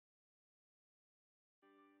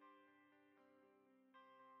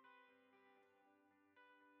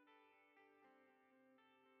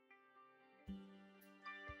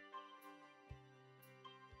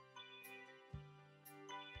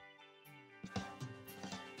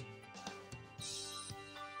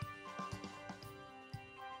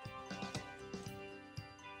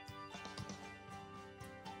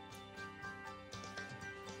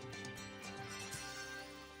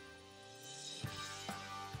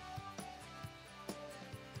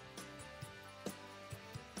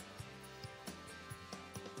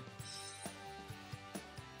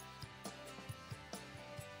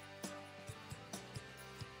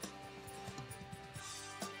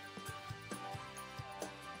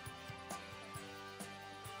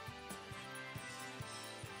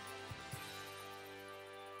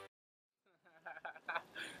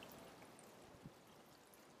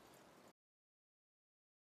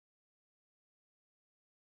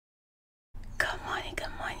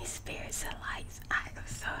many spirits of lights. I am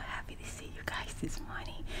so happy to see you guys this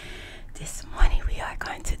morning. This morning we are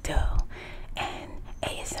going to do an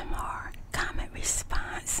ASMR comment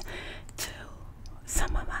response to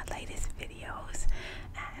some of my latest videos,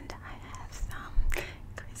 and I have some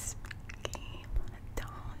Krispy Kreme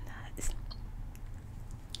donuts.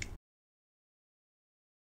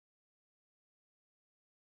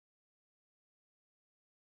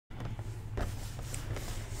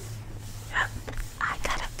 I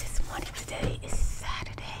got up this morning. Today is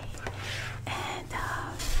Saturday, and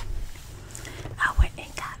I went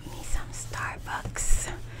and got me some Starbucks,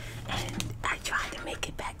 and I tried to make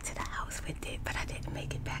it back to the house with it, but I didn't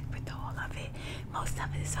make it back with all of it. Most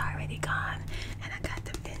of it is already gone, and I got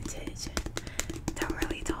the vintage, the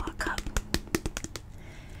really tall cup,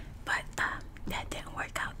 but that didn't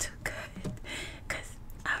work out too good because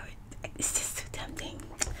it's just too tempting.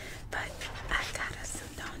 But I got us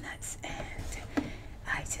some donuts, and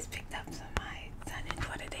I just picked up some. My son and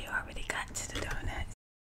daughter, they already got to the donuts.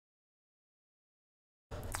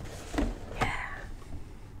 Yeah,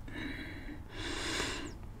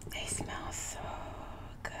 they smell so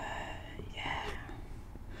good. Yeah.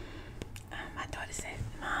 My daughter said,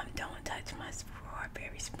 "Mom, don't touch my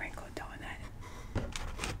strawberry sprinkle donut."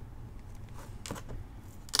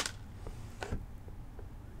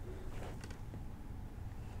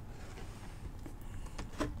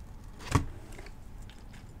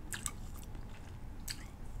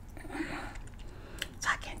 So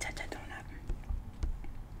I can't touch a donut.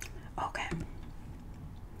 Okay.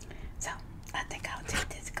 So I think I'll take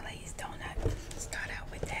this glazed donut. Start out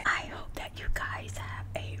with that. I hope that you guys have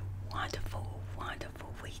a wonderful,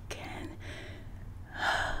 wonderful weekend.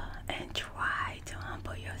 And try to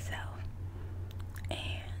humble yourself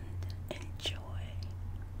and enjoy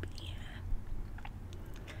being,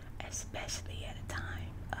 especially at a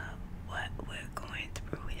time of what we're going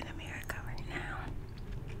through in America right now.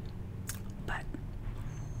 But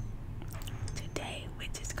today we're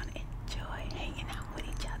just gonna enjoy hanging out with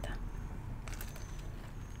each other.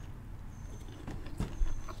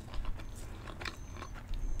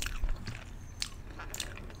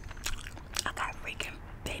 I got freaking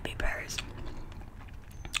baby birds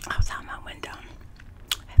outside my window.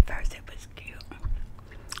 At first it was cute.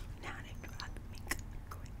 Now they drive me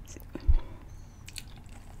crazy.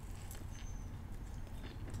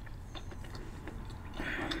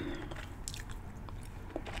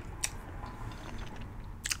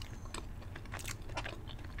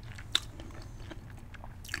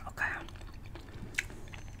 Okay,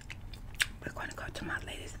 we're going to go to my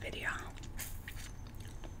latest video.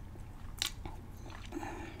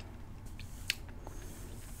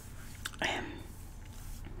 And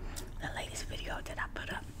the latest video that I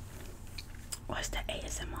put up was the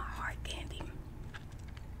ASMR hard candy,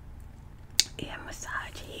 ear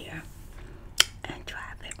massage here, and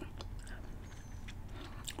traveling,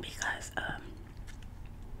 because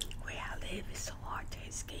where I live is so hard to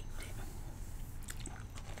escape it.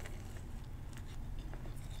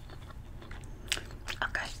 I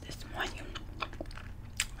guess this morning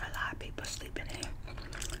a lot of people sleeping in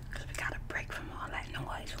because we got a break from all that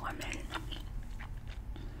noise for a minute.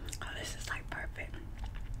 Oh, this is like perfect.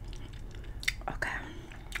 Okay.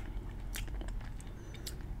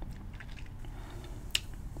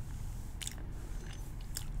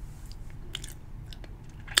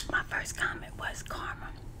 My first comment was Karma.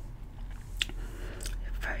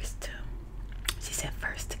 She said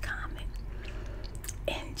first to comment,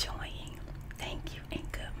 enjoying. Thank you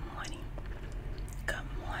and good morning. Good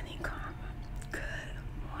morning, Karma. Good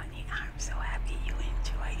morning. I'm so happy you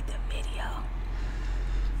enjoyed the video.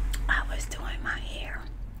 I was doing my hair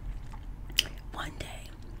one day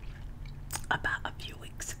about a few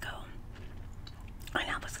weeks ago, and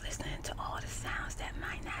I was listening to all the sounds that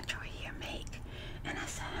my natural hair make, and I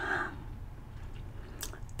said,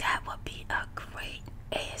 that would be a great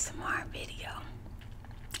ASMR video.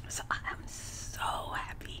 So I am so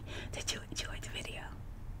happy that you enjoyed the video.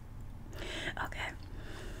 Okay,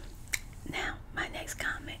 now my next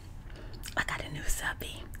comment, I got a new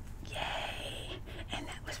subby. Yay. And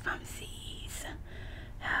that was from Z's.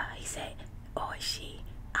 He said, or she,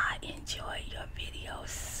 I enjoy your videos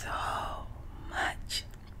so much.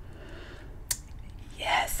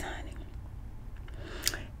 Yes, honey.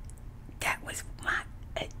 That was my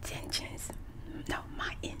intentions. No,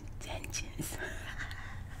 my intentions.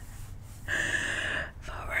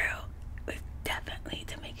 For real. Was definitely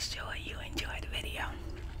to make sure you enjoy the video.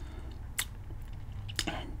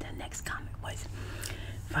 And the next comment was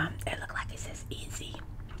from, it looked like it says Easy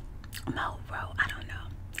Melro, I don't know,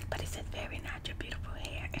 but it says very natural, beautiful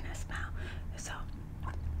hair and a smile. So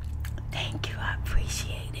thank you, I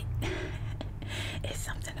appreciate it.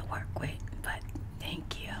 work with, but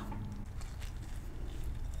thank you.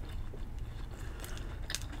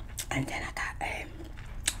 And then I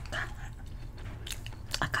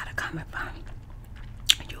got a comment from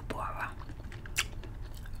Eubora.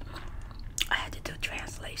 I had to do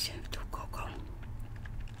translation to Coco.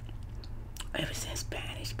 It was in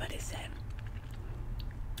Spanish, but it said,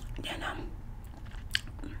 you know,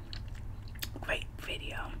 great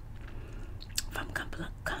video from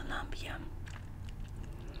Colombia,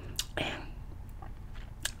 and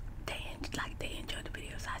they enjoyed the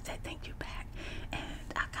video, so I said thank you back, and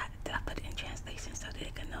I put it in translation so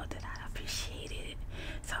they can know that I appreciated it.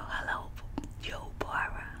 So hello, Joe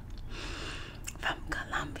Bora from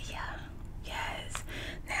Colombia. Yes.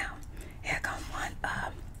 Now here come one.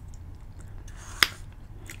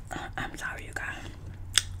 I'm sorry, you guys.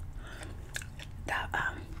 The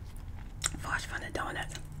fudge from the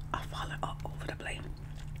donuts are falling all over the plate.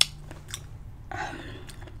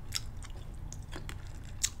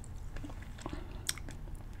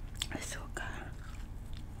 It's so good.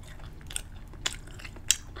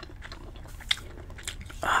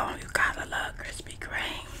 Oh, you gotta love Krispy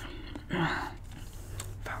Kreme.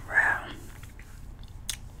 For real.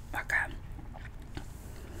 Okay.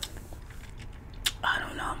 I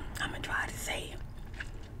don't know. I'm gonna try to say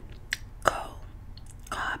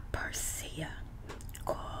Carpersia.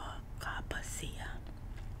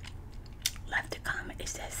 Left a comment. It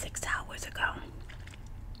says 6 hours ago.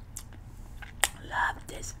 Love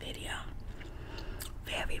this video.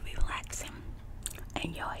 Very relaxing.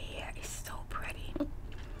 And your hair is so pretty.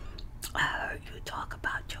 I heard you talk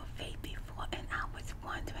about your faith before, and I was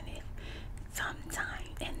wondering if sometime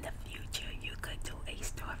in the future you could do a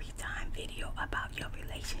story time video about your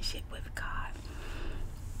relationship with God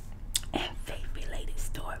and faith related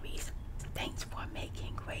stories. Thanks for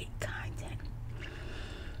making great content.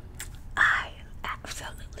 I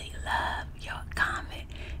absolutely love your comment.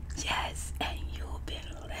 Yes, and you've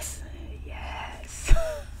been listening. Yes.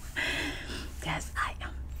 Yes, I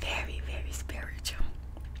am very, very spiritual.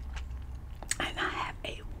 And I have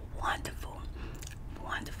a wonderful,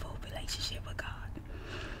 wonderful relationship with God.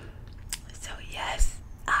 So yes,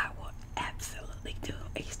 I will absolutely do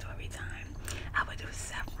a story time. I will do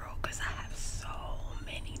several because I have so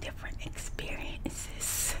many different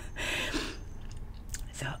experiences.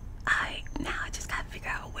 So I just gotta figure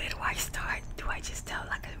out, where do I start? Do I just tell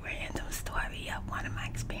like a random story of one of my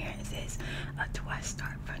experiences, or do I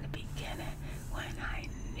start from the beginning when I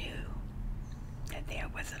knew that there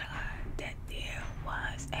was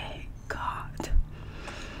a God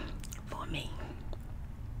for me?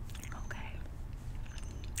 Okay,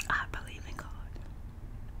 I believe in God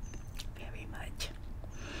very much.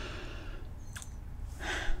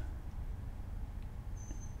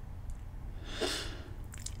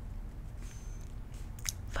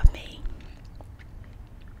 For me,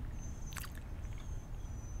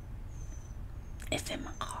 it's in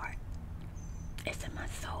my heart, it's in my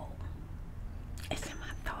soul, it's in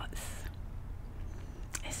my thoughts,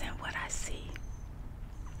 it's in what I see,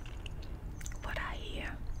 what I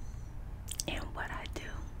hear, and what I do.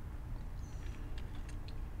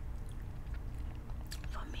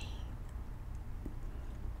 For me,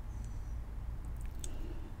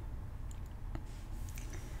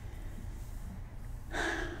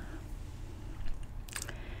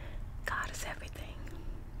 God is everything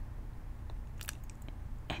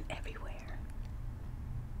and everywhere.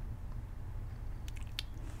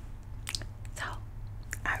 So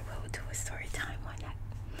I will do a story time on that.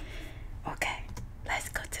 Okay, let's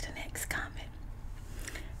go to the next comment.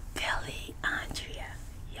 Billy Andrea.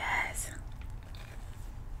 Yes.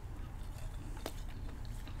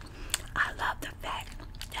 I love the fact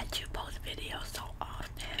that you post videos so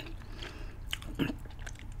often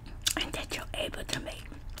and that you're able to make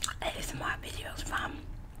ASMR videos from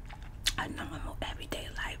a normal everyday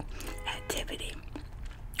life activity.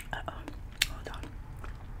 Hold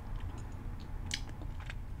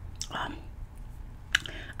on.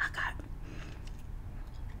 I got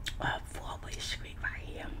a 4-way street right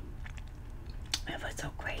here. It was so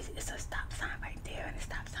crazy. It's a stop sign right there and a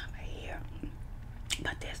stop sign right here.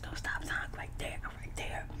 But there's no stop sign right there.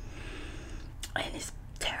 And it's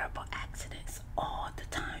terrible accidents all the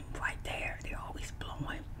time right there. They're always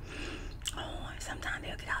blowing on. Sometimes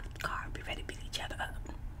they'll get out of the car and be ready to beat each other up.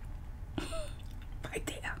 Right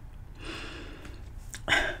there.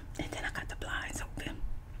 And then I got the blinds open.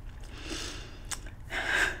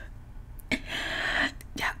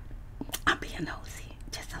 Yeah, I'm being nosy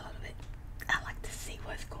just a little bit. I like to see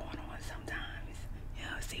what's going on sometimes. You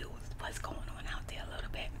know, see what's going on out there a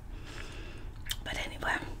little bit. But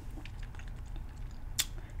anyway,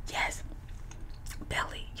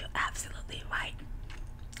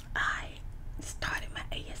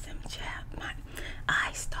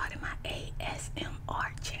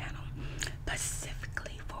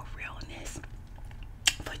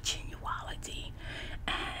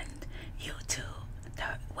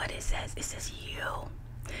 it says you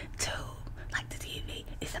too. Like the TV,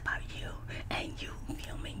 it's about you and you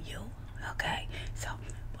filming you. Okay, so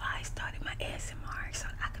I started my ASMR so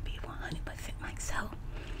I could be 100% myself,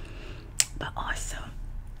 but also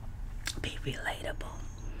be relatable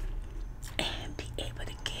and be able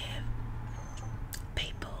to give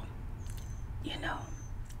people, you know,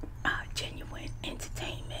 genuine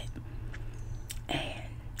entertainment and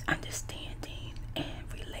understanding and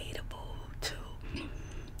relatable to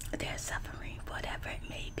their suffering, whatever it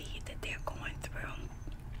may be that they're going through,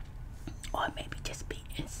 or maybe just be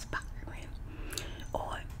inspiring,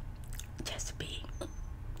 or just be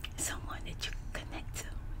someone that you connect to,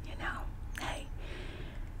 you know. Hey,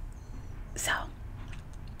 so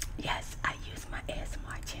yes, I use my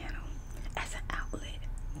ASMR channel as an outlet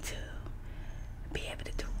to be able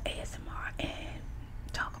to do ASMR and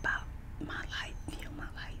talk about my life, feel my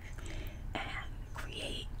life, and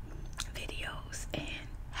create videos and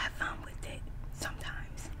have fun with it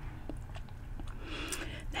sometimes.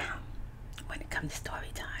 Now, when it comes to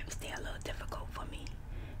story times, they're a little difficult for me,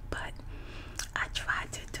 but I try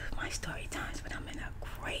to do my story times when I'm in a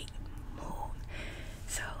great mood,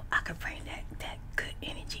 so I can bring that good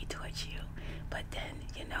energy towards you. But then,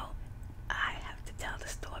 you know, I have to tell the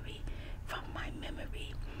story from my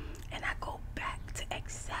memory, and I go back to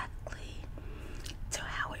exactly to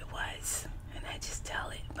how it was, and I just tell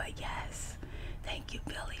it. But yes, thank you,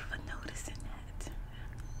 Billy, for noticing that.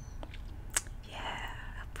 Yeah,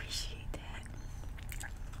 I appreciate that.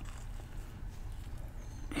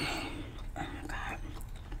 Oh my God,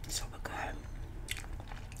 super good.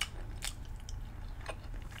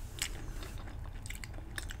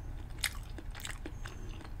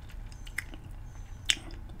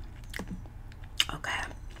 Okay,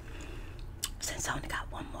 since I only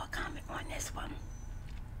got one more comment on this one,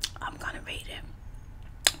 I'm gonna read it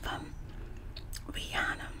from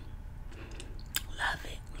Rihanna. Love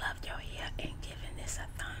it, loved your hair, and giving this a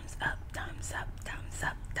thumbs up, thumbs up, thumbs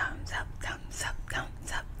up, thumbs up, thumbs up,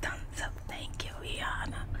 thumbs up, thumbs up. Thank you,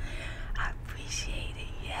 Rihanna. I appreciate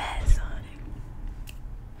it. Yes, honey.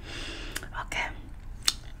 Okay.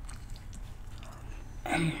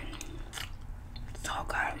 So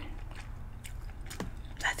good.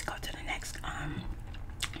 Let's go to the next one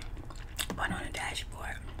on the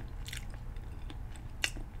dashboard.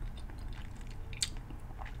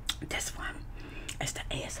 This one is the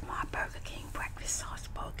ASMR Burger King breakfast sauce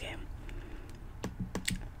spoken,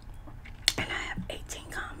 and I have 18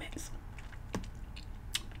 comments.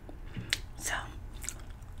 So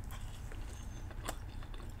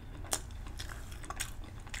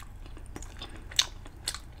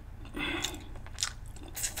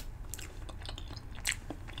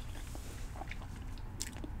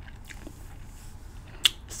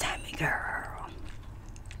Sammy girl,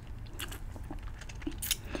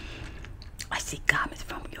 I see comments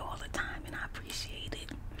from you all the time, and I appreciate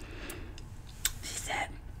it. She said,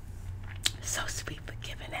 so sweet for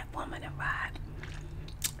giving that woman a ride.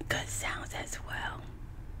 Good sounds as well.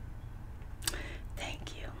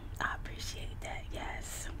 Thank you. I appreciate that.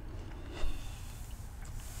 Yes.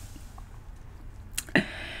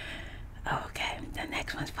 Okay, the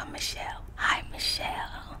next one's from Michelle. Hi,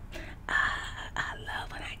 Michelle. I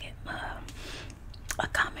love when I get a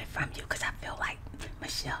comment from you, because I feel like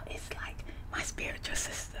Michelle is like my spiritual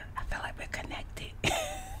sister. I feel like we're connected.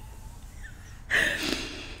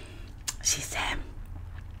 She said,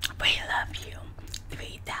 we love you.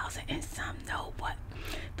 3,000 and some know what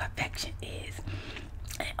perfection is.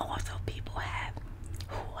 And also people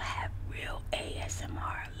who have real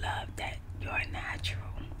ASMR love that you're natural.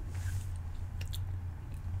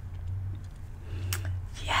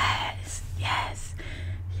 Yes, yes,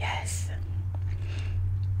 yes.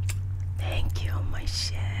 Thank you,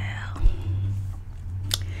 Michelle.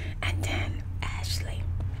 And then Ashley,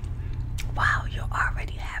 wow, you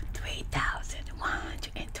already have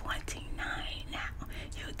 3,129 now.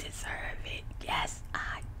 You deserve it. Yes,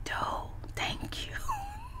 I do. Thank you.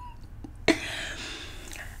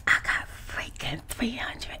 I got freaking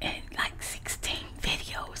 316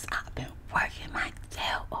 videos. I've been working my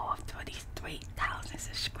tail off for these 3,000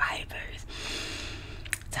 subscribers.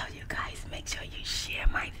 So you guys, make sure you share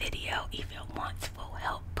my video if you want full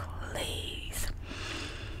help, please.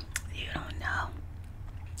 You don't know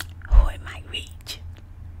who it might reach.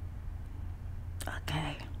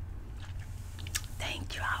 Okay.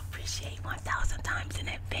 Thank you. I appreciate 1,000 times in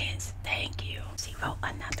advance. Thank you. She wrote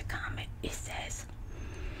another comment. It says,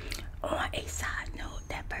 on a side note,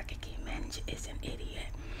 that Burger King manager is an idiot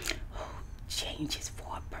who changes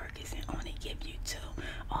 4 burgers and only give you 2.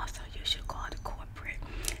 Also, you should call the corporate.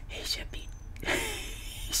 He should be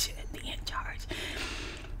in charge.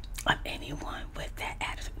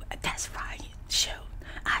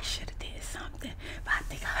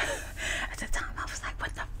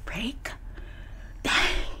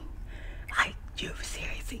 you've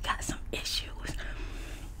seriously got some issues.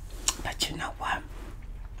 But you know what?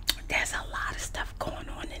 There's a lot of stuff going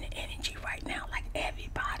on in the energy right now. Like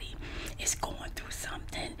everybody is going through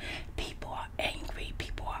something. People are angry.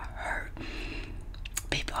 People are hurt.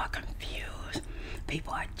 People are confused.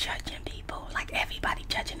 People are judging people. Like everybody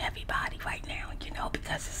judging everybody right now, you know,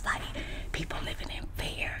 because it's like people living in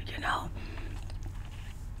fear, you know.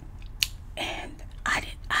 And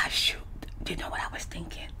shoot, you know what I was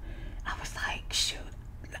thinking? I was like, shoot,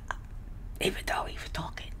 even though he was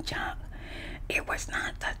talking junk, it was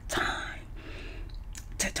not the time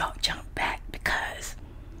to talk junk back because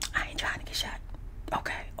I ain't trying to get shot,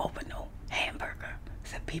 okay, over no hamburger.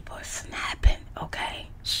 So people are snapping, okay?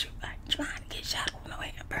 Shoot, I ain't trying to get shot over no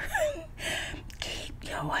hamburger. Keep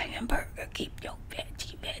your hamburger, keep your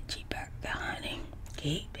veggie burger, honey.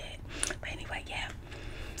 Keep it. But anyway, yeah,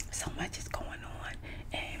 so much is going on,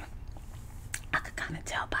 and I could kind of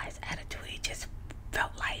tell by his attitude. He just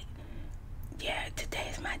felt like, yeah, today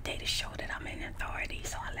is my day to show that I'm in authority,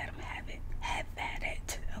 so I let him have it. Have at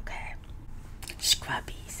it, okay?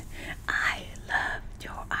 Scrubbies, I love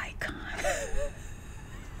your icon.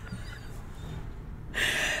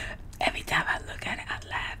 Every time I look at it, I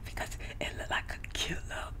laugh because it looked like a cute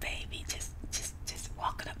little baby just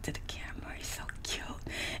walking up to the camera. He's so cute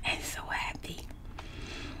and so happy.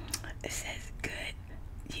 It says, good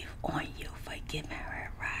on you for giving her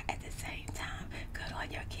a ride at the same time. Good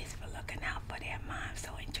on your kids for looking out for their mom.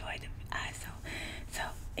 So enjoy so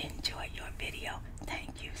enjoy your video.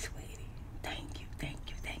 Thank you, sweetie. Thank you, thank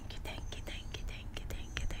you, thank you, thank you, thank you, thank you,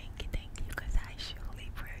 thank you, thank you, thank you, because I surely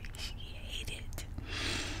appreciate it.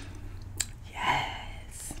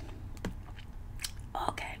 Yes.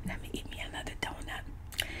 Okay, let me eat me another donut.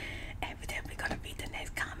 And then we're gonna read the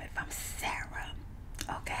next comment from Sarah.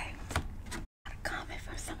 Okay. A comment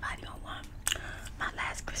from somebody on my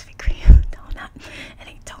last Krispy Kreme donut, and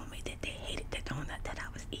they told me that they hated the donut that I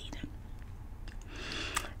was eating.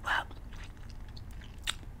 Well,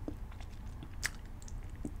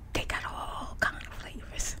 they got all kind of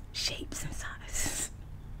flavors, shapes, and sizes.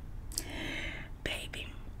 Baby,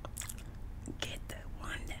 get the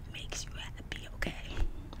one that makes you happy, okay?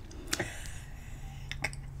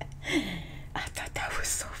 I thought that was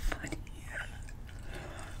so funny.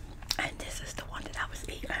 And this is the one that I was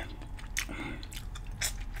eating.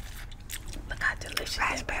 Look how delicious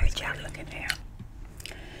raspberry jelly looking there.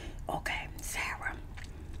 Okay, Sarah.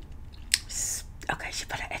 Okay, she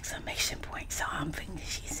put an exclamation point, so I'm thinking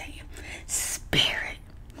she's saying spirit.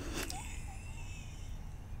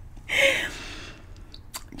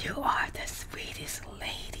 You are the sweetest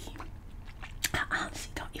lady. I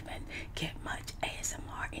honestly don't even get much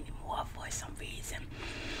ASMR anymore for some reason.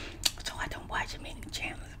 So I don't watch many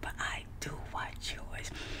channels, but I do watch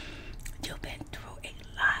yours. You've been through a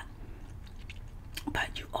lot,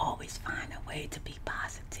 but you always find a way to be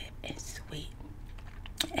positive and sweet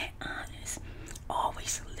and honest.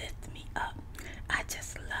 Always lift me up. I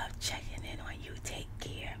just love checking in on you. Take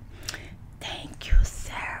care. Thank you,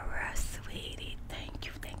 Sarah, sweetie. Thank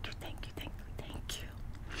you, thank you, thank you, thank you, thank you.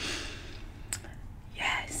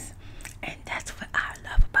 Yes, and that's what I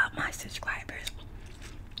love about my subscribers.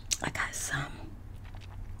 I got some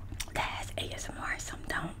that has ASMR, some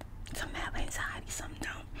don't. Some have anxiety, some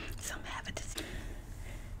don't. Some have it,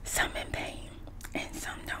 some in pain, and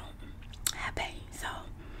some don't have pain. So,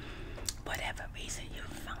 whatever reason you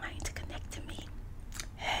find to connect to me,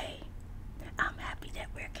 hey, I'm happy that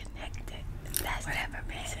we're connected. That's whatever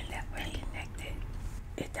reason that we're connected.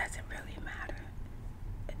 It doesn't really matter.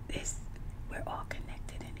 We're all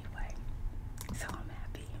connected anyway. So I'm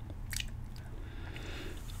happy.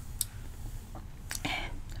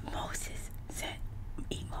 And Moses sent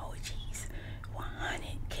emojis,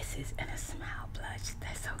 100 kisses and a smile blush.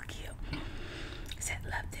 That's so cute. Said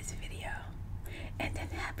love this video. And then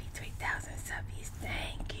happy 3,000 subbies.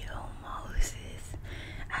 Thank you, Moses.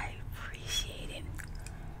 I appreciate it.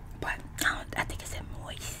 But I think it said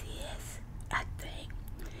Moises. I think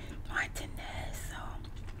Martinez. So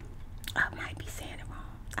I might be saying it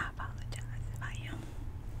wrong. I apologize if I am.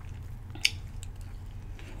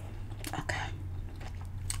 Okay.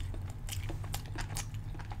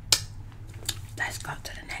 Let's go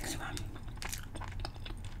to the next one.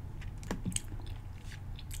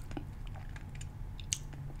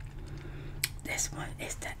 This one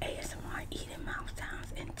is the ASMR eating mouth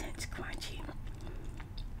sounds intense crunchy.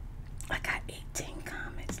 I got 18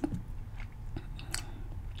 comments.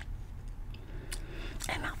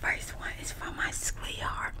 And my first one is from my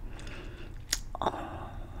sweetheart. Oh,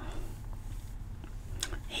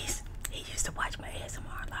 he used to watch my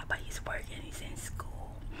ASMR a lot, but he's working, he's in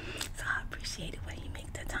school. So I appreciate it when he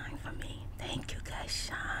makes the time for me. Thank you,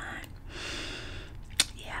 Kayshawn.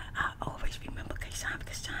 Yeah, I always remember Kayshawn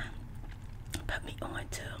because Sean put me on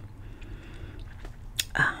to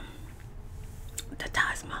the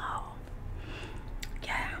Taj Mahal.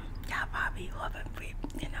 Yeah, y'all probably whoever,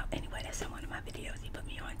 you know, anyway, that's in one of my videos. He put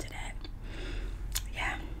me on to that.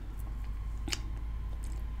 Yeah.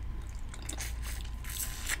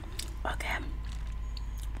 Okay.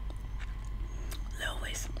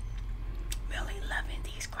 Lewis, really loving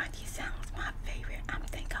these crunchy sounds. My favorite. I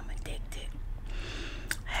think I'm addicted.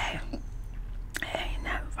 Hey, ain't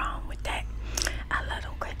nothing wrong with that. I love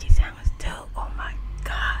them crunchy sounds too. Oh my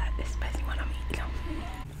God, especially when I'm eating them.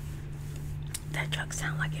 That truck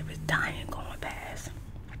sound like it was dying going past.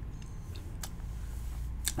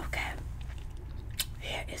 Okay.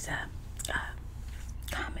 Here is a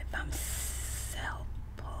comment from Self-Poet.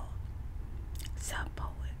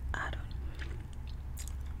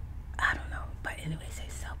 I don't know, but anyway, it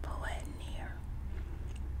says Self-Poet near.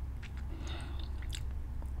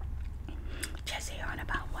 Just hearing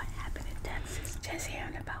about what happened in Texas. Just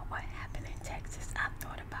hearing about what happened in Texas. I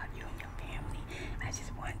thought about you and your family. I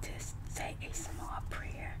just want to say a small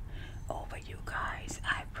prayer over you guys.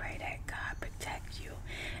 I pray that God protect you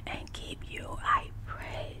and keep you. I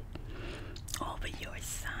pray over your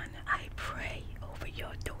son. I pray over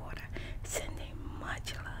your daughter. Sending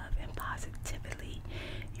much love and positivity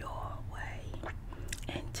your way.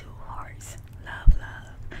 And two hearts. Love,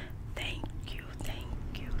 love. Thank you, thank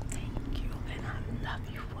you, thank you. And I love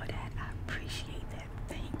you for that. I appreciate that.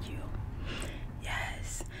 Thank you.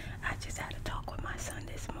 Yes, I just had a talk with my son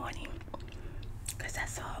this morning because I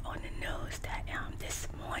saw on the news that this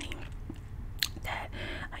morning that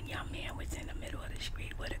a young man was in the middle of the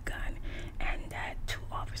street with a gun and that two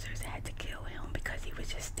officers had to kill him because he was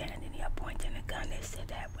just standing there pointing a gun. They said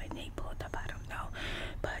that when they pulled up, I don't know,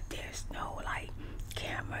 but there's no like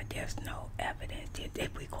camera, there's no evidence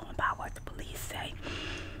if we going by what the police say.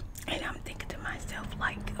 And I'm thinking to myself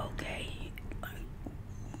like, okay,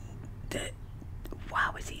 why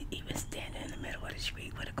was he even standing in the middle of the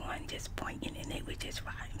street with a gun just pointing and they were just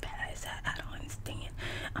riding past? I don't understand.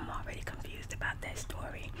 I'm already confused about that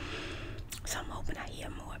story. So I'm hoping I hear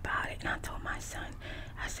more about it. And I told my son,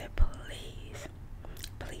 I said, please,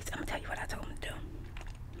 I'm gonna tell you what I told him to do.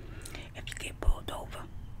 If you get pulled over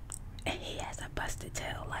and he has a busted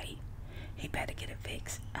tail light, he better get it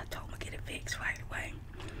fixed. I told him to get it fixed right away.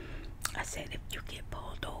 I said, if you get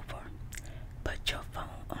pulled over, put your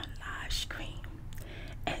phone on live screen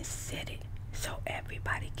and set it so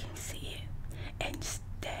everybody can see it and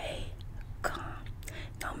stay calm.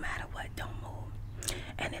 No matter what, don't move.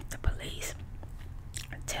 And if the police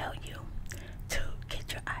tell you to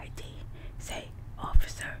get your ID, say,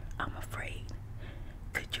 officer, I'm afraid.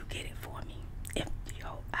 Could you get it for me?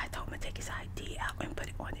 I told him to take his ID out and put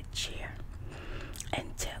it on the chair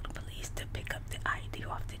and tell the police to pick up the ID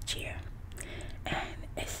off the chair. And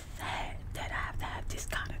it's sad that I have to have this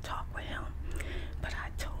kind of talk with him, but I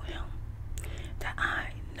told him that I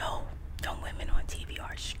know them women on TV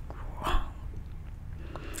are strong.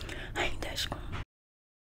 I ain't that strong.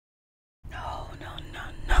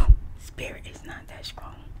 No. Spirit is not that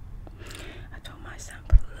strong. I told my son,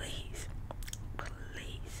 please,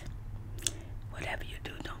 whatever you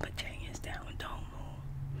do, don't put your hands down, don't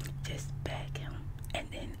move. Just beg him. And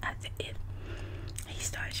then after if he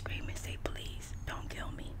started screaming, say, please, don't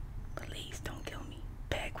kill me. Please, don't kill me.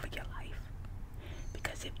 Beg for your life.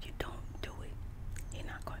 Because if you don't do it, you're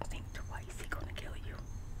not going to think twice. He's going to kill you.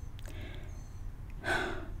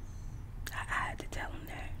 I had to tell him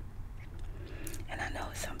that. And I know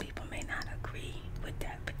some people may not agree with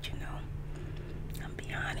that, but you know, I'm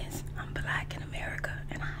be honest, I'm black in America,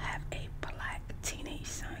 and I have a black teenage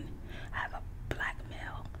son. I have a black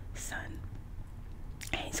male son,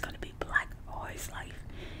 and he's gonna be black all his life.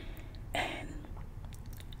 And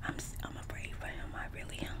I'm afraid for him. I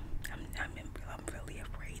really am. I'm really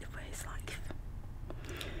afraid for his life.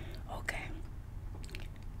 Okay,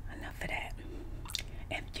 enough of that.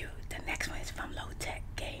 The next one is from Low Tech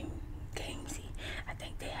Gamesy. I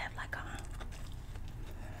think they have like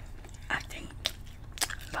I think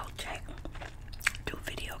Low Tech do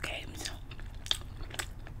video games.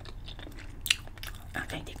 I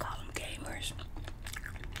think they call them gamers.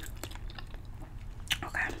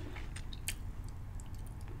 Okay.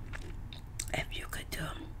 If you could do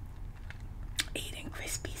eating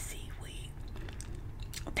crispy seaweed,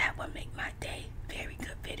 that would make my day. Very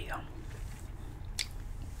good video.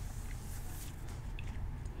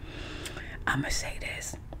 I'ma say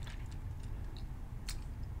this.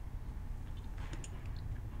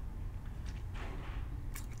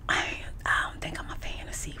 I don't think I'm a fan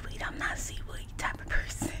of seaweed. I'm not a seaweed type of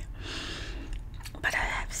person. But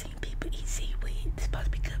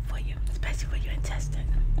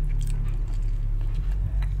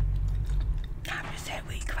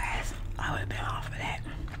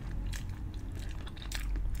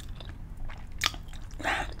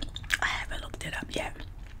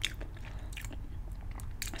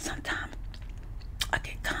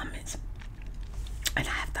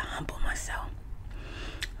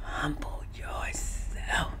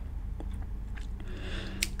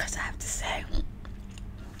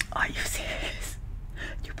Are you serious?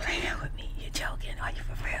 You playing with me? You joking? Are you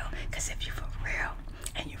for real? Because if you for real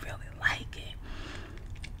and you really like it,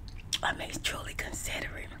 I may truly consider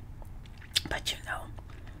it. But you know,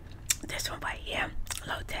 this one right here,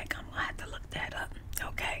 low tech, I'm gonna have to look that up,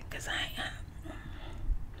 okay? Because I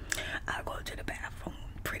go to the bathroom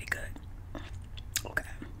pretty good, okay?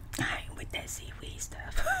 I ain't with that seaweed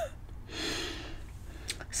stuff.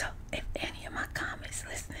 So if any of my comments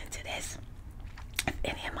listening to this, if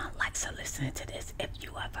any of my likes are listening to this, if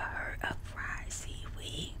you ever heard of fried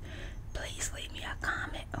seaweed, please leave me a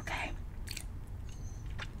comment, okay?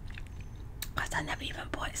 Because I never even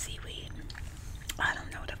bought seaweed. I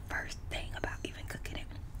don't know the first thing about even cooking it.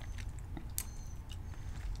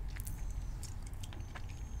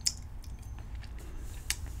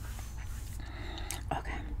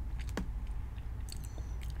 Okay.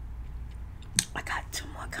 I got 2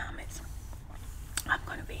 more comments. I'm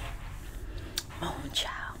gonna read.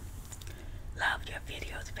 Moonchild. Love your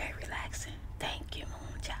videos, very relaxing. Thank you,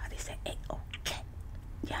 Moonchild. They said, hey, okay.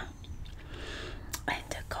 Yeah. And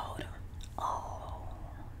Dakota. Oh,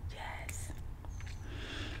 yes.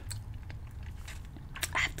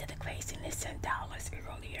 After the craziness and dollars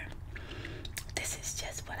earlier, this is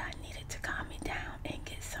just what I needed to calm me down and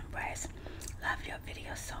get some rest. Love your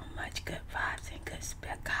video so much. Good vibes and good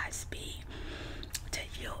Godspeed to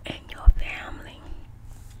you and your family.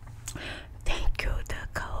 Thank you,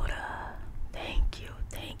 Dakota. Thank you,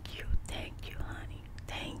 thank you, thank you, honey.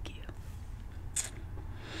 Thank you.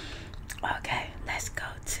 Okay, let's go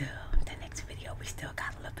to the next video. We still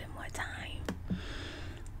got a little bit more time.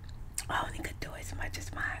 I only could do as much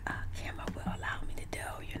as my camera will allow me to do,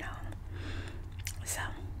 you know. So,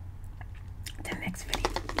 the next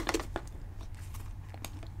video.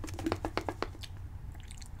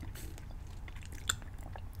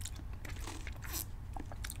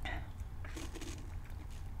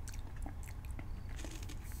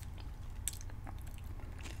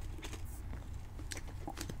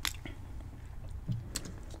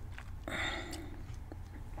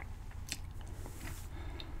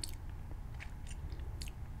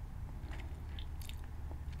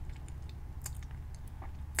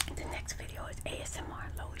 The next video is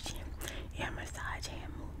ASMR lotion, ear massage,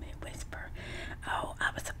 hand movement, whisper. Oh,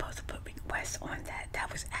 I was supposed to put requests on that.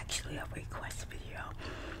 That was actually a request video.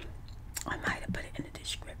 I might have put it in the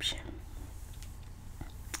description.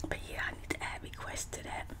 But yeah, I need to add requests to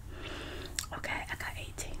that. Okay, I got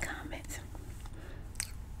 18 comments.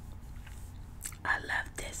 I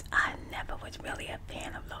love this. I never was really a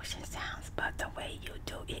fan of lotion sounds, but the way you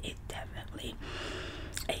do it is definitely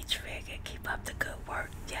a trigger. Keep up the good work.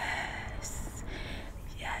 Yes.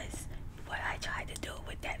 Yes. What I tried to do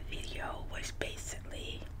with that video was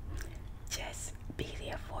basically just be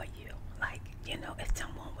there for you. Like, you know, if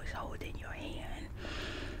someone was holding your hand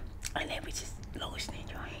and they were just lotioning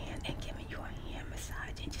your hand and giving you a hand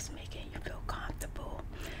massage and just making you feel comfortable,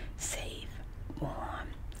 safe, warm,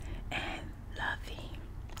 and loving.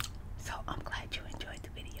 So I'm glad you enjoyed the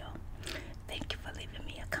video. Thank you for leaving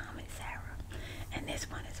me a comment, Sarah. And this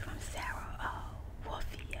one is from Sarah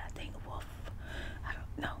Wolfie, I think Wolf. I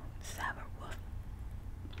don't know, Sarah Wolf.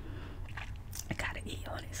 I got an E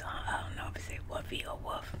on it, so I don't know if it's Wolfie or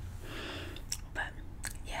Wolf. But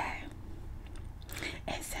yeah.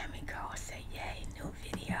 And Sammy Girl said, yay, new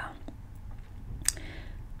video.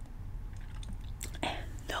 And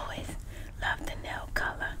Lois loved the nail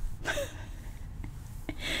color.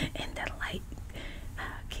 And the light.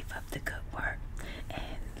 Keep up the good work.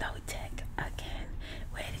 And low tech again.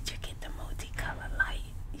 Where did you get the multicolor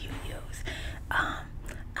light you use?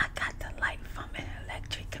 I got the light from an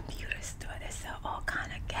electric computer store that sell all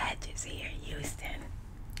kind of gadgets here in Houston.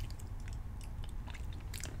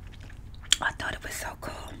 I thought it was so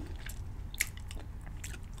cool.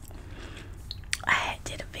 I had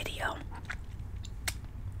did a video,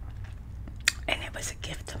 and it was a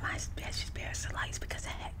gift to my spiritual lights because I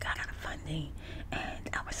had got funding, and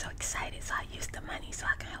I was so excited. So I used the money so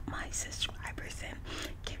I can help my subscribers and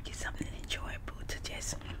give you something enjoyable to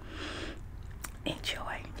just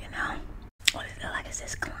enjoy, you know. What is it like? It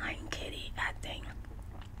says Klein Kitty, I think.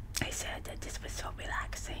 They said that this was so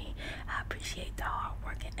relaxing. I appreciate the hard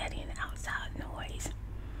work and editing outside noise.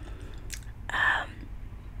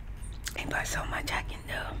 There's so much I can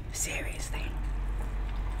do, seriously.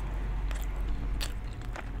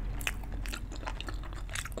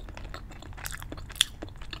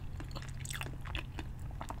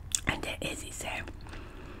 And then Izzy said,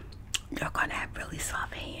 you're gonna have really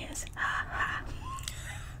soft hands. Ha ha.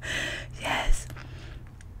 Yes.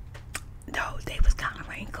 Though they was kind of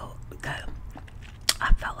wrinkled because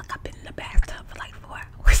I felt like I've been in the bathtub for like 4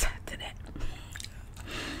 hours after that.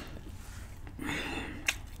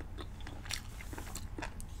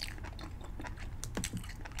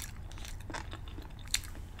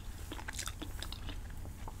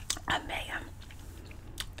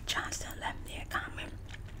 yeah, comment.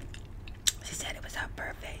 She said it was her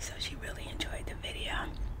birthday, so she really enjoyed the video.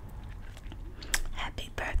 Happy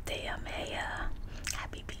birthday, Amaya.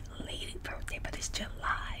 Happy belated birthday, but it's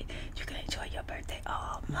July. You can enjoy your birthday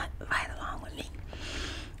all month right along with me.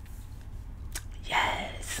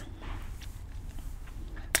 Yes.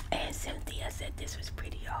 And Cynthia said this was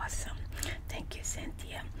pretty awesome. Thank you,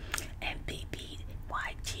 Cynthia. And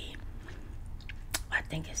BBYG. I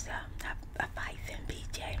think it's a Python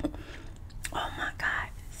BJ. Oh my God,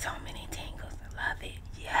 so many tingles. I love it.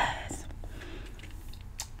 Yes.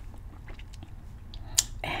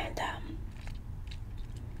 And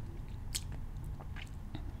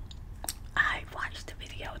I watched the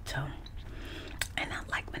video too, and I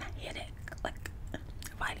like when I hear that click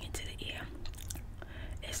right into the ear.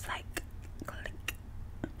 It's like click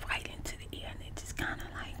right into the ear, and it just kind of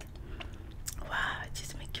like, wow, it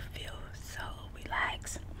just makes you feel so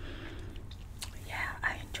relaxed. Yeah,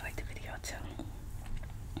 I enjoyed the video too.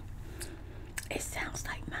 It sounds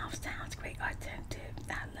like mouth sounds, great authentic.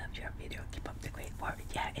 I love your video. Keep up the great work.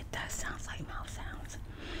 Yeah, it does sound like mouth sounds.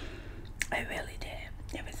 It really did.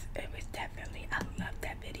 It was definitely, I love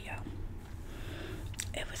that video.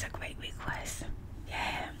 It was a great request.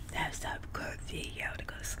 Yeah, that's a good video to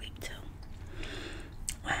go to sleep to.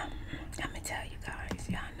 I'm gonna tell you guys,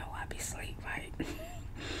 y'all know I be asleep, right?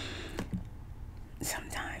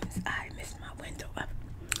 Sometimes I miss my window of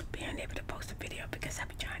being able to post a video because I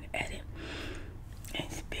be trying to edit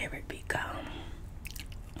and spirit be gone.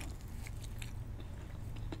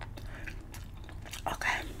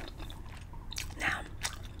 Okay, now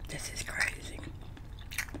this is crazy.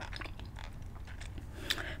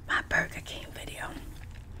 My Burger King video,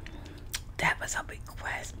 that was a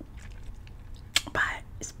request by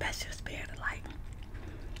Special Spirit of Light,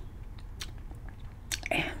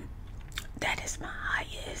 and that is my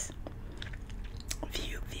highest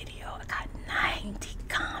view video. I got 90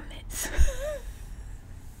 comments.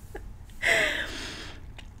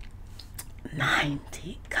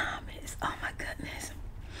 90 comments. Oh my goodness.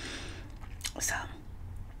 So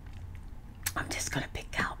I'm just gonna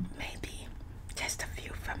pick out maybe just a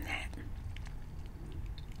few from that.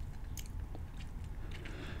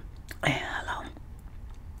 And hello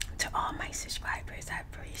to all my subscribers. I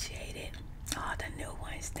appreciate it. All the new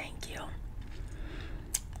ones, thank you.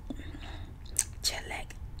 Chilek,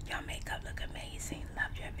 your makeup look amazing.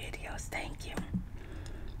 Love your videos. Thank you.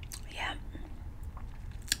 Yeah.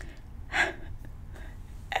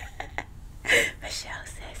 Michelle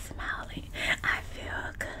says, smiling. I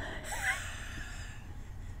feel good.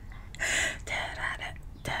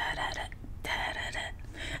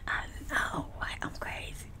 I know, right? I'm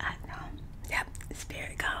crazy. I know. Yep,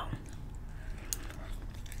 spirit gone.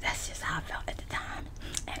 That's just how I felt at the time.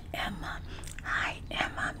 And Emma, hi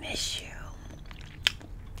Emma, miss you.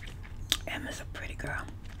 Emma's a pretty girl.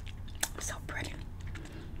 So pretty.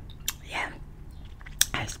 Yeah.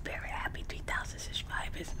 And spirit, happy 3,000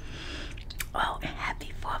 subscribers. Oh, and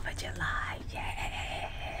happy 4th of July.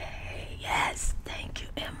 Yay. Yes, thank you,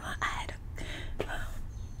 Emma. I had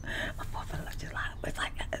a 4th of July. It was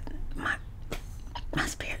like my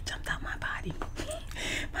spirit jumped out my body.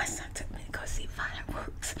 My son took me to go see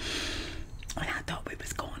fireworks. And I thought we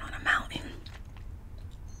was going on a mountain.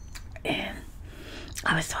 And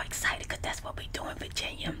I was so excited because that's what we do in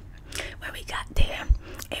Virginia. When we got there,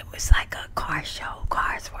 it was like a car show.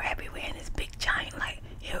 Cars were everywhere in this big, giant, like,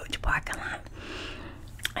 huge parking lot.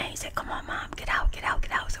 And he said, come on, Mom, get out, get out,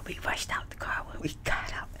 get out. So we rushed out the car. When we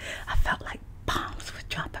got out, I felt like bombs were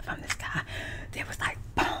dropping from the sky. There was like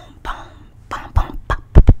boom, boom, boom, boom, pop,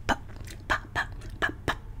 pop, pop, pop, pop, pop,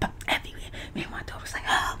 pop, pop, everywhere. Me and my daughter was like,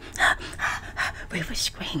 oh, we were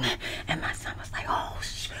screaming. And my son was like, oh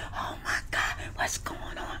my God, what's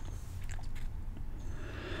going on?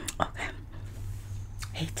 Okay.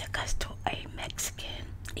 He took us to a Mexican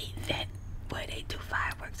event where they do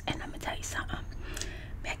fireworks. And I'm going to tell you something.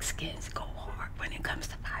 Mexicans go hard when it comes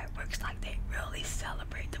to fireworks. Like, they really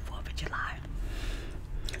celebrate the 4th of July.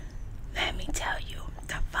 Let me tell you,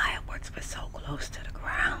 the fireworks were so close to the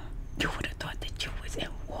ground. You would have thought that you was in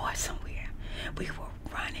war somewhere. We were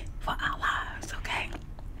running for our lives, okay?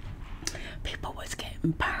 People was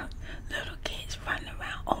getting burnt. Little kids running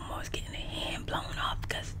around almost getting their hand blown off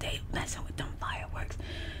because they messing with them fireworks.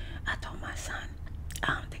 I told my son,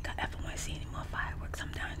 I don't think I ever want to see any more fireworks.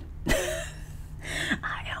 I'm done.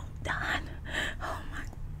 I am done. Oh my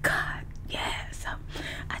God. Yeah, so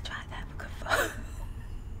I tried to have a good fun.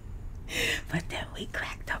 But then we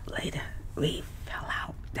cracked up later. We fell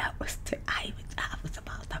out. That was I was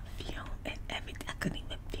about to film and everything. I couldn't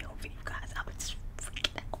even film for you guys. I was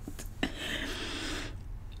freaking out.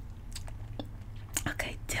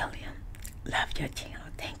 Okay, Dillian. Love your channel.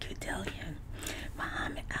 Thank you, Dillian.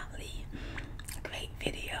 Muhammad Ali. Great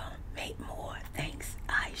video. Make more. Thanks.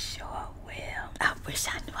 I sure will. I wish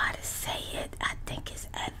I knew how to say it. I think it's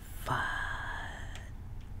Advertons.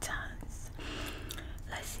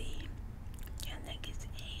 Let's see. I think it's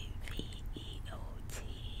AVEOTNS.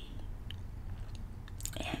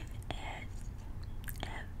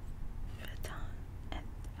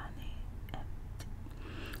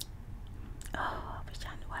 Oh, I wish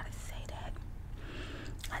I knew how to say that.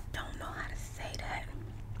 I don't know how to say that.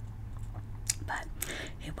 But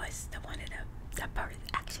it was the one of the birth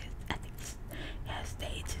actions. I think yes,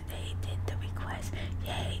 they did the request.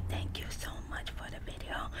 Yay, thank you so much for the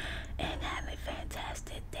video. And have a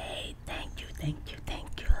fantastic day. Thank you,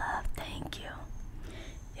 love. Thank you.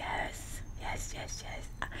 Yes.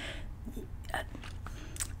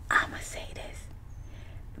 I'ma say this.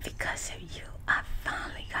 Because of you, I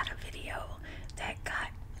finally got a video that got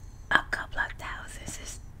a couple of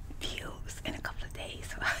thousands views in a couple of days.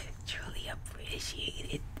 So I truly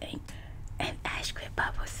appreciate it. And Ashcrit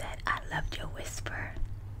Bubble said, I loved your whisper.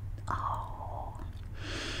 Oh.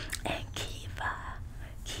 And Kiva.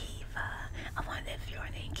 I wonder if you're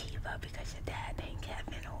named Kiva because your dad named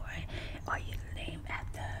Kevin or you're named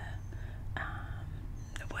after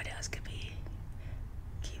what else could be?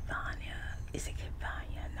 Kivania. Is it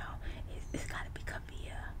Kivania? No. It's gotta be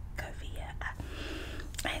Kavia.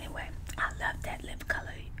 Anyway, I love that lip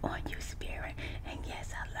color on you, Spirit. And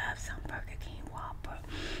yes, I love some Burger King Whopper.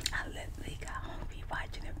 I literally got hungry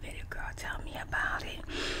watching the video. Girl, tell me about it.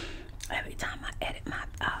 Every time I edit my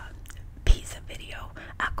pizza video,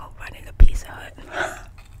 I go run into Pizza Hut.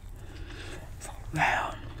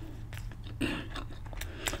 Well,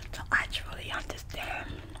 so I truly understand.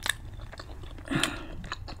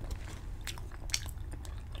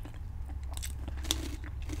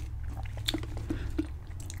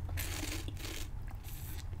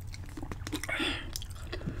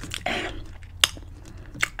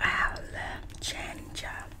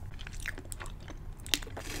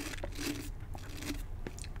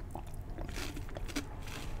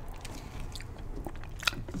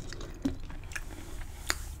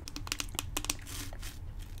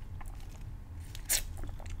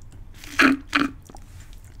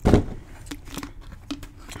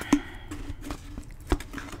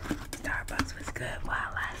 Starbucks was good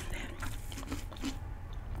while lasting.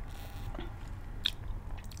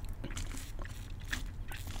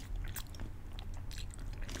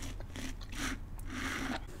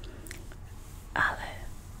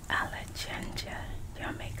 Ala Ginger,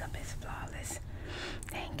 your makeup is flawless.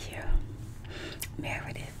 Thank you.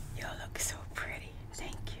 Meredith, you look so pretty.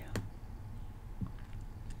 Thank you.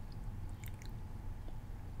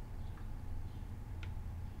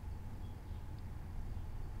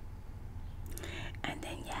 And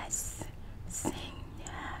then yes, Senior,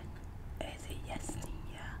 is it yes,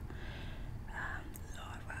 Senior?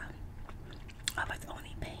 Laura, I was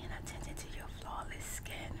only paying attention to your flawless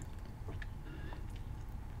skin.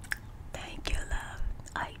 Thank you, love.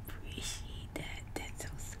 I appreciate that. That's so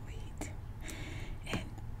sweet. And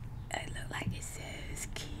it looked like it says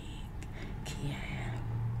Kian.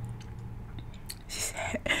 She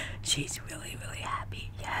said she's really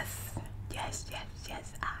happy. Yes,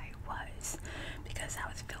 I was. Because I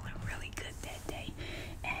was feeling really good that day.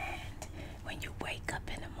 And when you wake up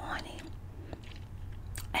in the morning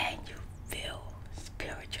and you feel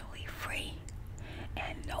spiritually free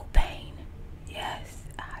and no pain, yes,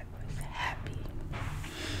 I was happy.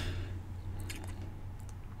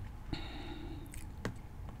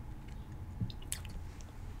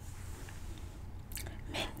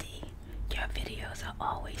 Mindy, your videos are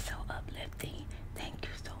always so uplifting. Thank you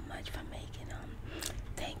so much for making them.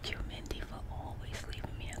 Thank you, Mindy, for always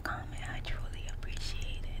leaving me a comment. I truly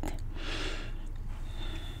appreciate it.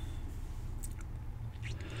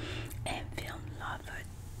 And Film Lover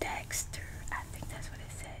Dexter, I think that's what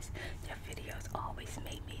it says. Your videos always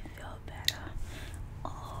make me feel better.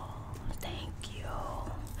 Oh, thank you.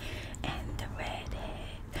 And the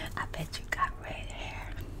redhead, I bet you got red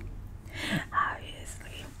hair.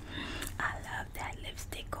 Obviously, I love that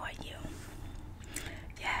lipstick on you.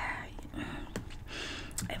 Yeah,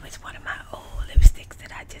 it was one of my old lipsticks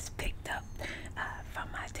that I just picked up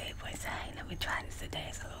from my table and said, hey, let me try this today.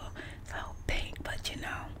 It's a little pink, but you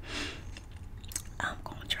know, I'm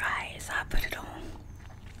gonna try it, so I put it on.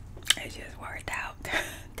 It just worked out.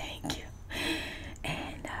 Thank you.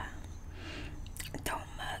 And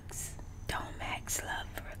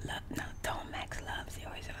Max Love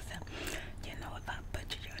 007. You know, if I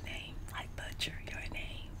butcher your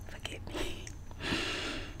name, forgive me.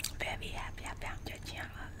 Very happy I found your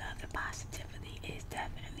channel. I love the positivity. It's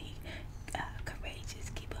definitely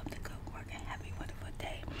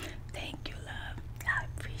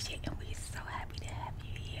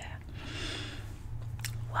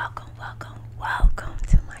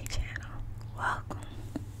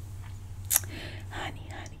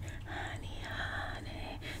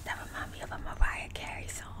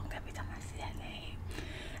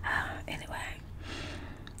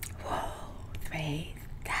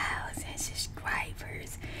 3,000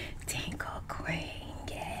 subscribers. Tingle Queen,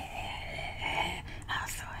 yeah. I'm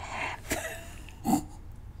so happy.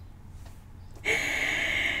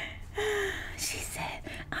 She said,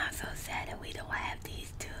 I'm so sad that we don't have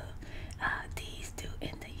these two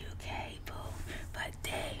in the UK, boo. But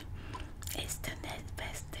it's the next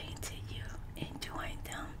best thing to you. Enjoying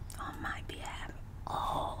them on my behalf.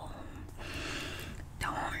 Oh,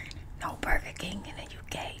 darn. No Burger King in the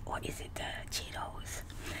UK. Or is it the Cheetos?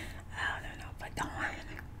 I don't know, but darn.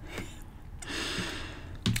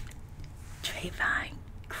 Trayvine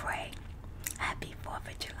Cray. Happy 4th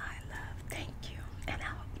of July, love. Thank you. And I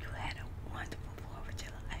hope you had a wonderful 4th of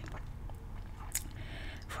July.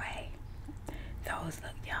 Ray, those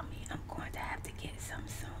look yummy. I'm going to have to get some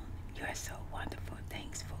soon. You're so wonderful.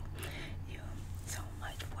 Thanks for you so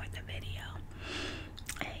much for the video.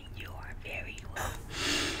 And you are very well.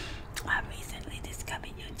 I recently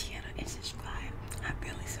discovered your channel and subscribed. I'm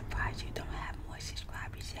really surprised you don't have more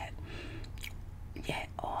subscribers yet. Yet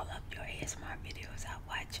all of your ASMR videos I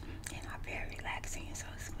watch and are very relaxing and so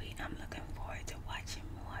sweet. I'm looking forward to watching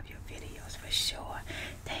more of your videos for sure.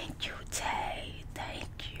 Thank you, Tay.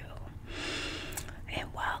 Thank you.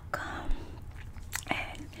 And welcome.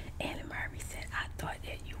 And Anna Murray said, I thought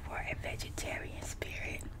that you were a vegetarian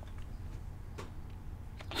spirit.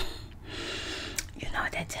 You know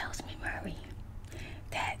what that tells me, Murray?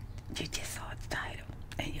 That you just saw the title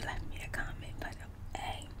and you left me a comment, but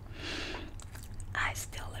hey, I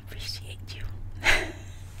still appreciate you.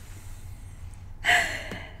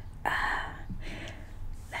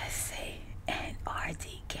 Let's see. And RD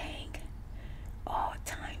Gang,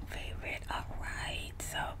 all-time favorite. Alright,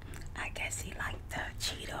 so I guess he liked the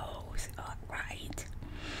Cheetos. Alright.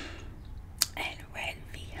 And Red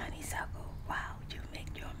V Honeysuckle. Wow, you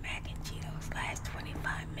make your mac and Cheetos last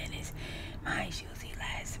 25 minutes. Mine's usually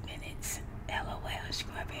last minutes. LOL,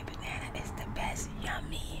 strawberry banana is the best.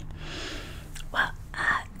 Yummy. Well,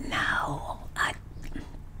 no. I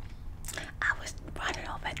was running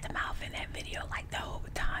off at the mouth in that video like the whole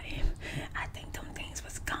time. I think them things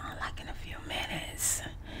was gone like in a few minutes.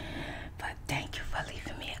 But thank you for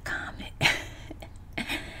leaving me a comment.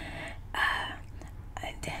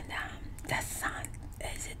 And then the sun,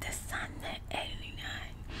 is it the sun at 89?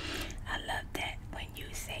 I love that when you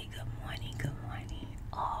say good morning, good morning.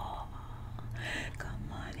 Oh, good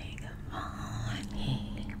morning, good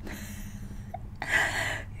morning.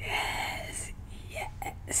 Yes,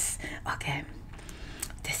 yes. Okay,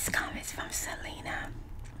 this comment's from Selena.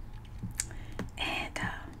 And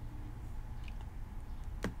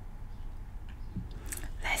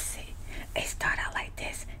let's see. It started out like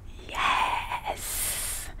this.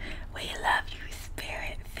 Yes, we love you,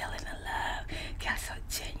 spirit. Feeling the love. You're so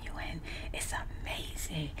genuine. It's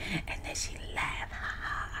amazing. And then she laughed. Ha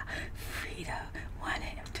ha. Frida wanted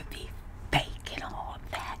him to be fake and all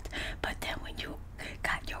that. But then when you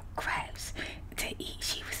got your crabs to eat,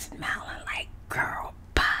 she was smiling like, girl,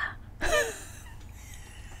 bah.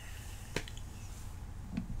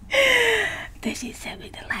 Then she sent me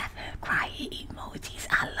the laughing and crying emojis.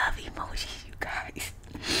 I love emojis, you guys.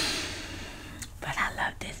 But I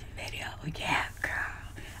love this video. Yeah, girl.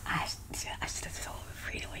 I should have told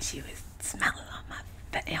Frida when she was smiling on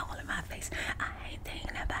all in my face. I ain't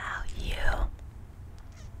thinking about you.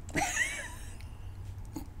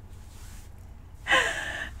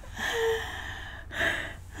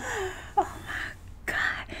 Oh my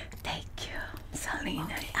God. Thank you, Selena.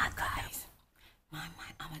 Okay, guys. My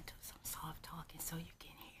mic, I'm gonna do some soft talking so you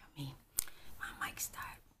can hear me. My mic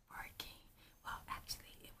started working. Well,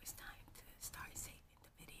 actually, it was time to start saving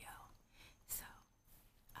the video. So,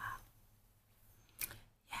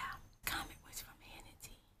 yeah, comment was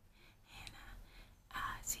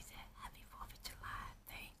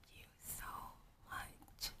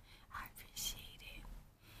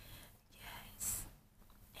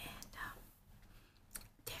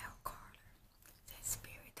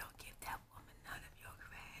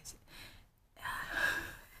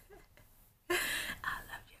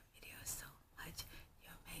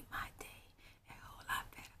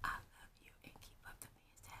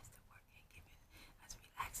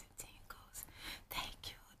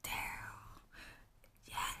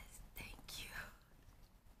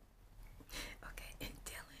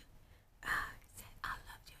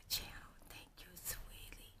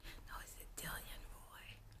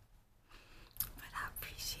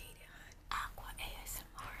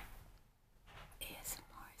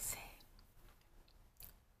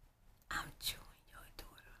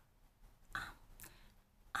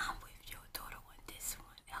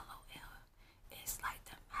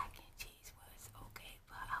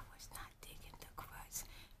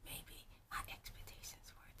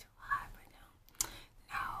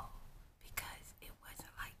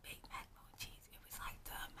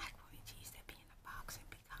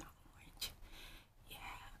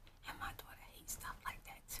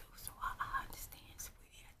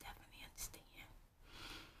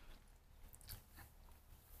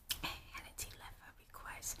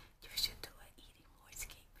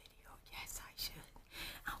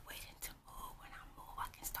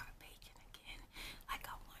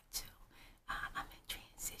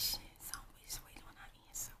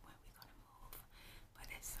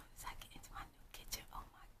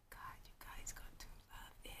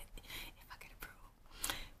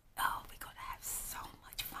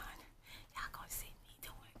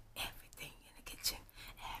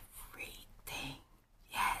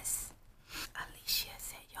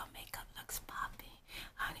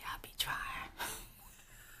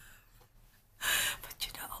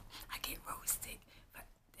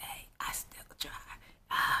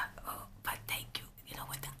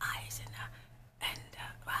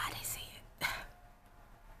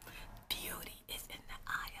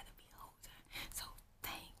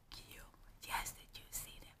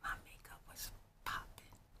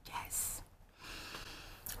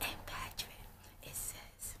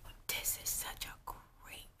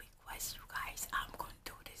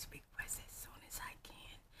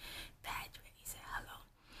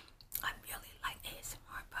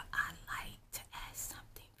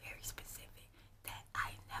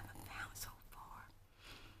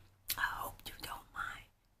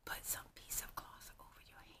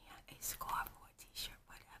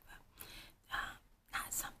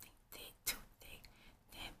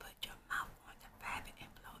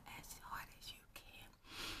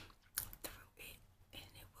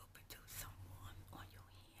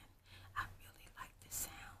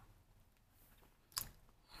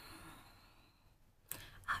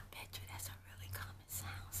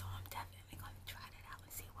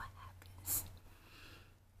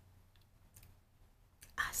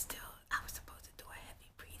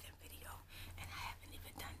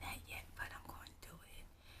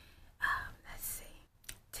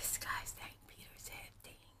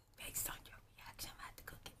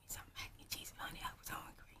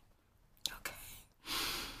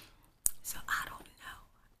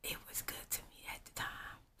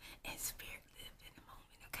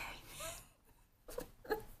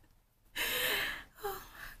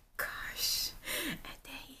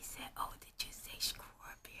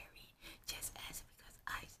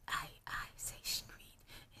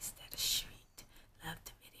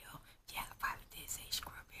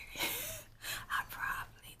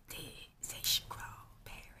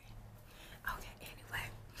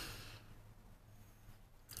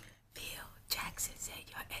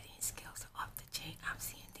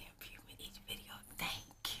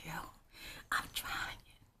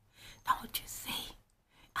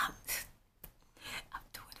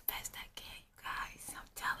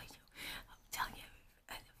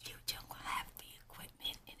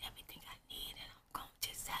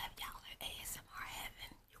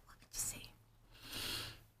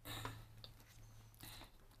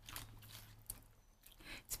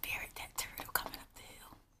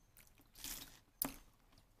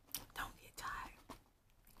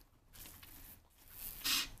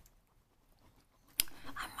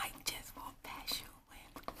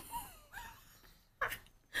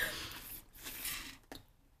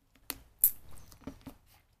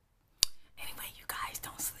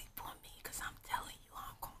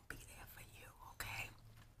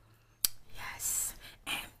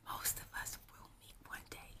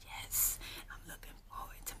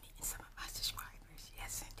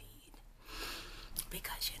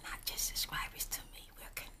not just subscribers to me.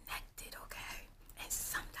 We're connected, okay? In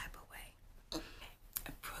some type of way. Okay.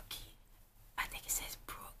 Brookie. I think it says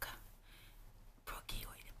Brooke. Brookie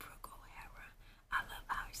or either Brooke O'Hara. I love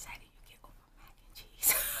how excited you get over mac and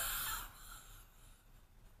cheese.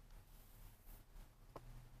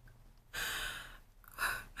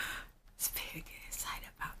 Spirit get excited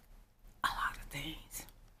about a lot of things.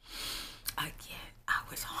 Again, I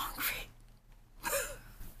was hungry.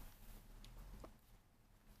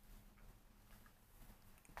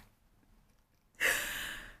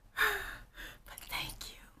 But thank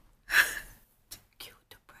you. Too cute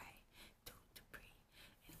to pray. To pray.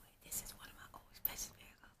 Anyway, this is one of my old special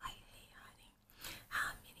videos. Like, hey honey,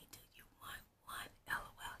 how many do you want? One.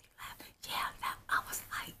 LOL. You laugh. Yeah, I was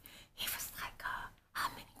like, he was like, how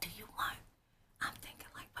many do you want? I'm thinking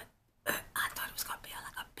like, but I thought it was gonna be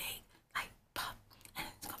like a big like pop, and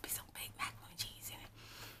it's gonna be some big macaroni and cheese in it.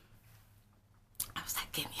 I was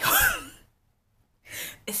like, give me one.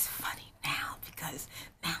 It's funny now because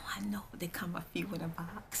now I know they come a few in a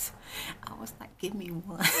box. I was like, give me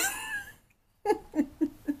one. I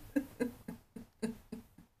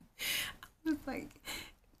was like,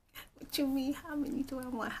 what you mean? How many do I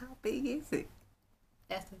want? How big is it?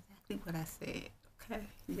 That's exactly what I said. Okay.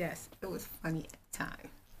 Yes, it was funny at the time.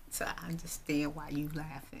 So I understand why you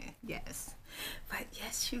laughing. Yes. But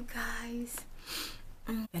yes, you guys.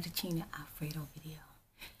 Fettuccine Alfredo video.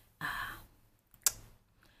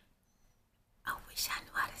 I wish I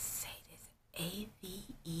knew how to say this.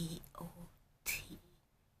 AVEOTNS.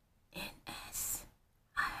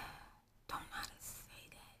 I don't know how to say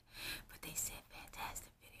that. But they said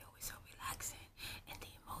fantastic video. It was so relaxing. And the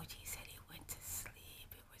emoji said he went to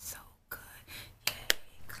sleep. It was so good. Yay.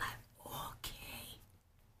 Clap. Okay.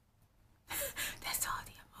 That's all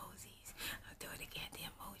the emojis. I'll do it again. The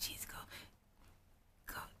emojis go.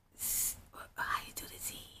 How you do the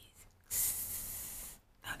Z's?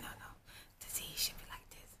 No. The Z should be like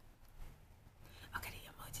this. Okay, the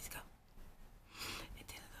emojis go.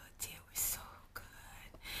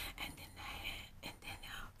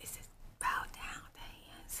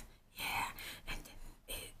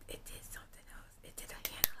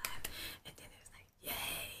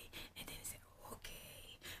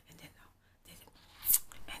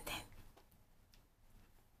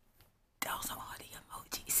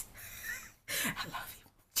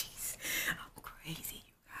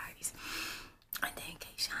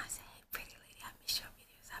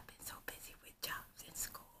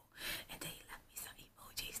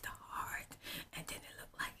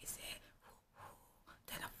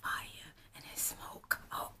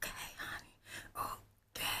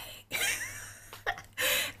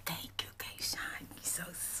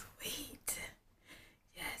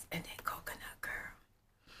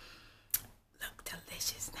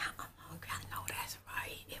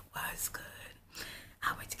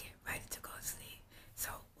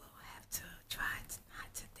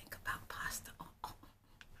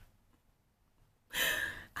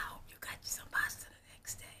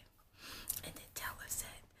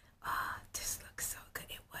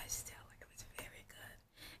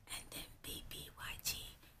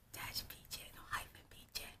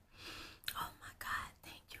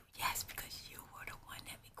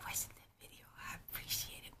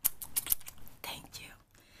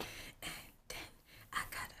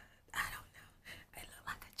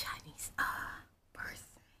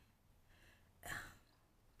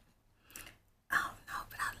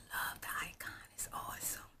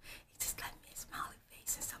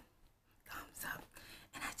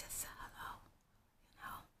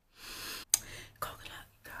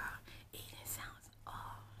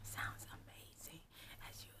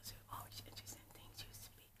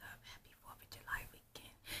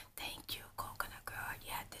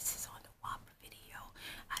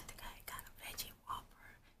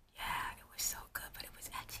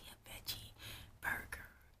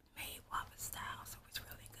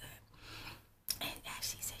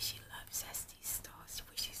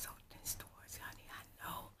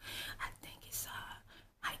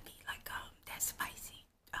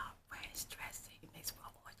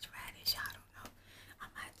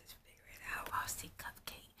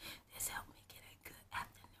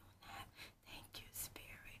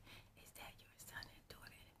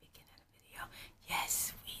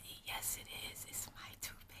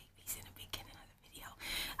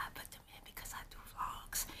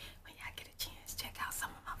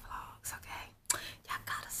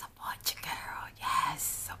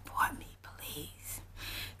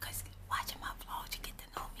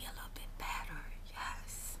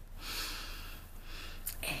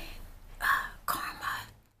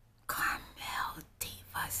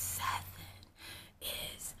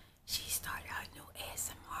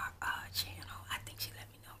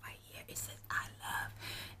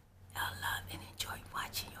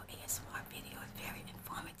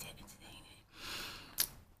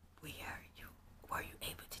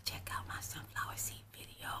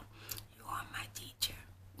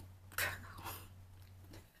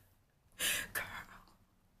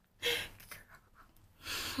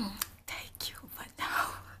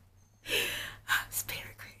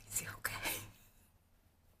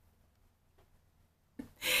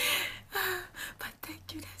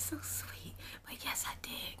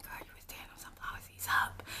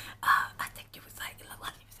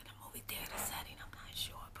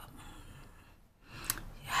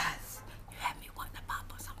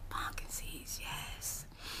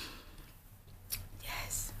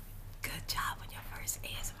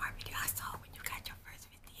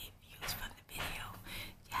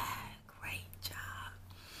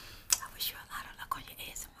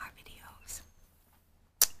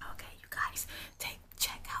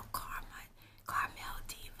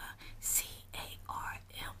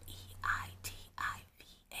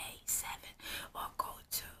 or go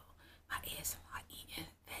to my ASMR eating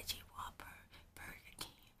veggie Whopper Burger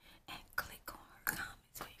King and click on her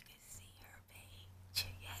comment so you can see her page.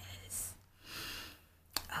 Yes.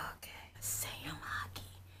 Okay. Sam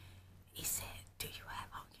Hockey. He said, "Do you have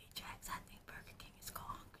Hungry Jacks?" I think Burger King is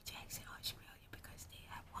called Hungry Jacks in Australia because they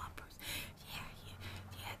have Whoppers. Yeah.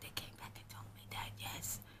 They came back and told me that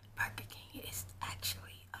yes, Burger King is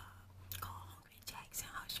actually called Hungry Jacks in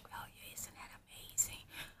Australia. Isn't that amazing?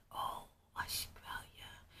 Oh, Australia.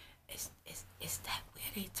 Is that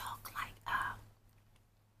where they talk like I'm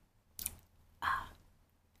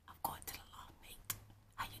going to the law, mate.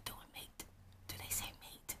 How you doing, mate? Do they say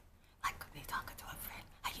mate? Like when they talking to a friend,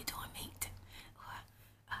 how you doing, mate? Or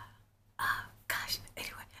gosh,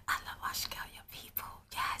 anyway, I love Australia people.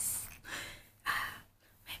 Yes.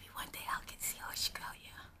 Maybe one day I'll get to see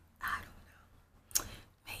Australia. I don't know.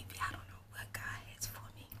 Maybe I don't know what God has for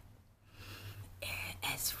me. And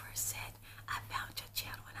Ezra said, "I found your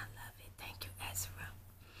channel and I love it." Thank you, Ezra.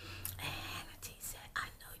 And Hannah T said, "I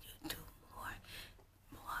know you do more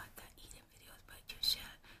than eating videos, but you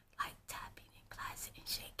should like tapping in classes and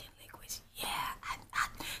shaking liquids." Yeah,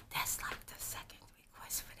 that's like the second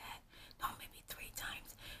request for that. No, maybe 3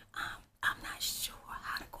 times. I'm not sure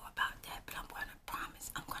how to go about that, but I'm gonna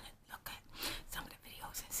promise I'm gonna look at some of the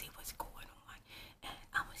videos and see what's going on, and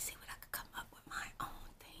I'm gonna see what I can come up with my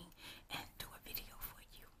own thing and do a video for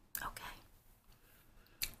you. Okay.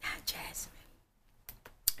 Now, Jasmine,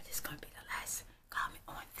 this is gonna be the last comment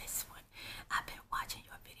on this one. I've been watching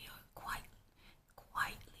your video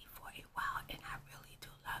quietly for a while, and I really do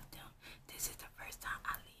love them. This is the first time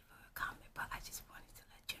I leave a comment, but I just wanted to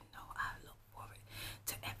let you know I look forward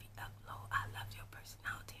to every upload. I love your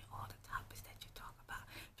personality and all the topics that you talk about.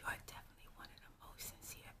 You are definitely one of the most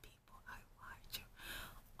sincere people I watch.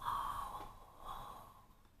 Oh.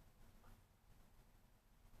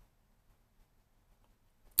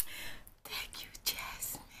 Thank you,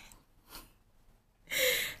 Jasmine.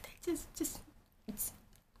 They just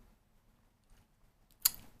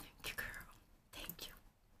thank you, girl. Thank you.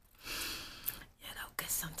 You know,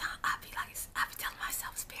 cause sometimes I be telling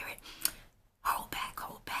myself, Spirit, hold back,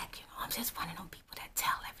 you know. I'm just one of them people that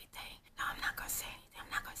tell everything. No, I'm not gonna say anything. I'm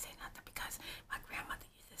not gonna say nothing because my grandmother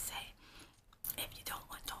used to say, if you don't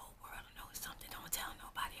want the whole world to know something, don't tell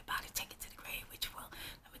nobody about it. Take it to the grave, which will.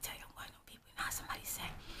 Let me tell you, I'm one of them people. Now somebody say,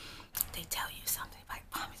 they tell you something like,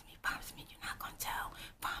 promise me, you're not gonna tell.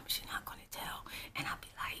 Promise you're not gonna tell. And I'll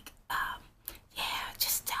be like, yeah,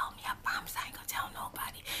 just tell me. I promise I ain't gonna tell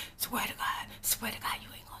nobody. Swear to God, you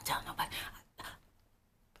ain't gonna tell nobody.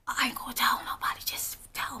 I ain't gonna tell nobody. Just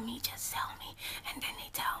tell me. And then they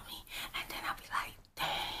tell me, and then I'll be like,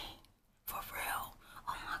 dang, for real.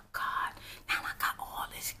 Oh my God. Now I got all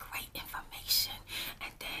this great information,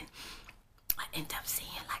 and then I end up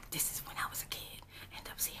seeing, like, this is when I was a kid. End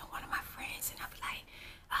up seeing one of my friends, and I'll be like,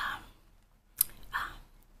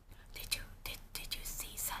 did you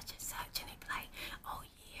see such and such? And they be like, oh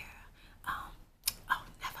yeah, oh,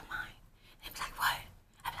 never mind. They be like, what?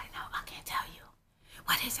 I be like, no, I can't tell you.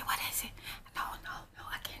 What is it? No,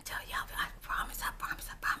 I can't tell you. I promise I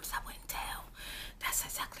wouldn't tell. That's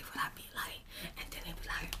exactly what I be like.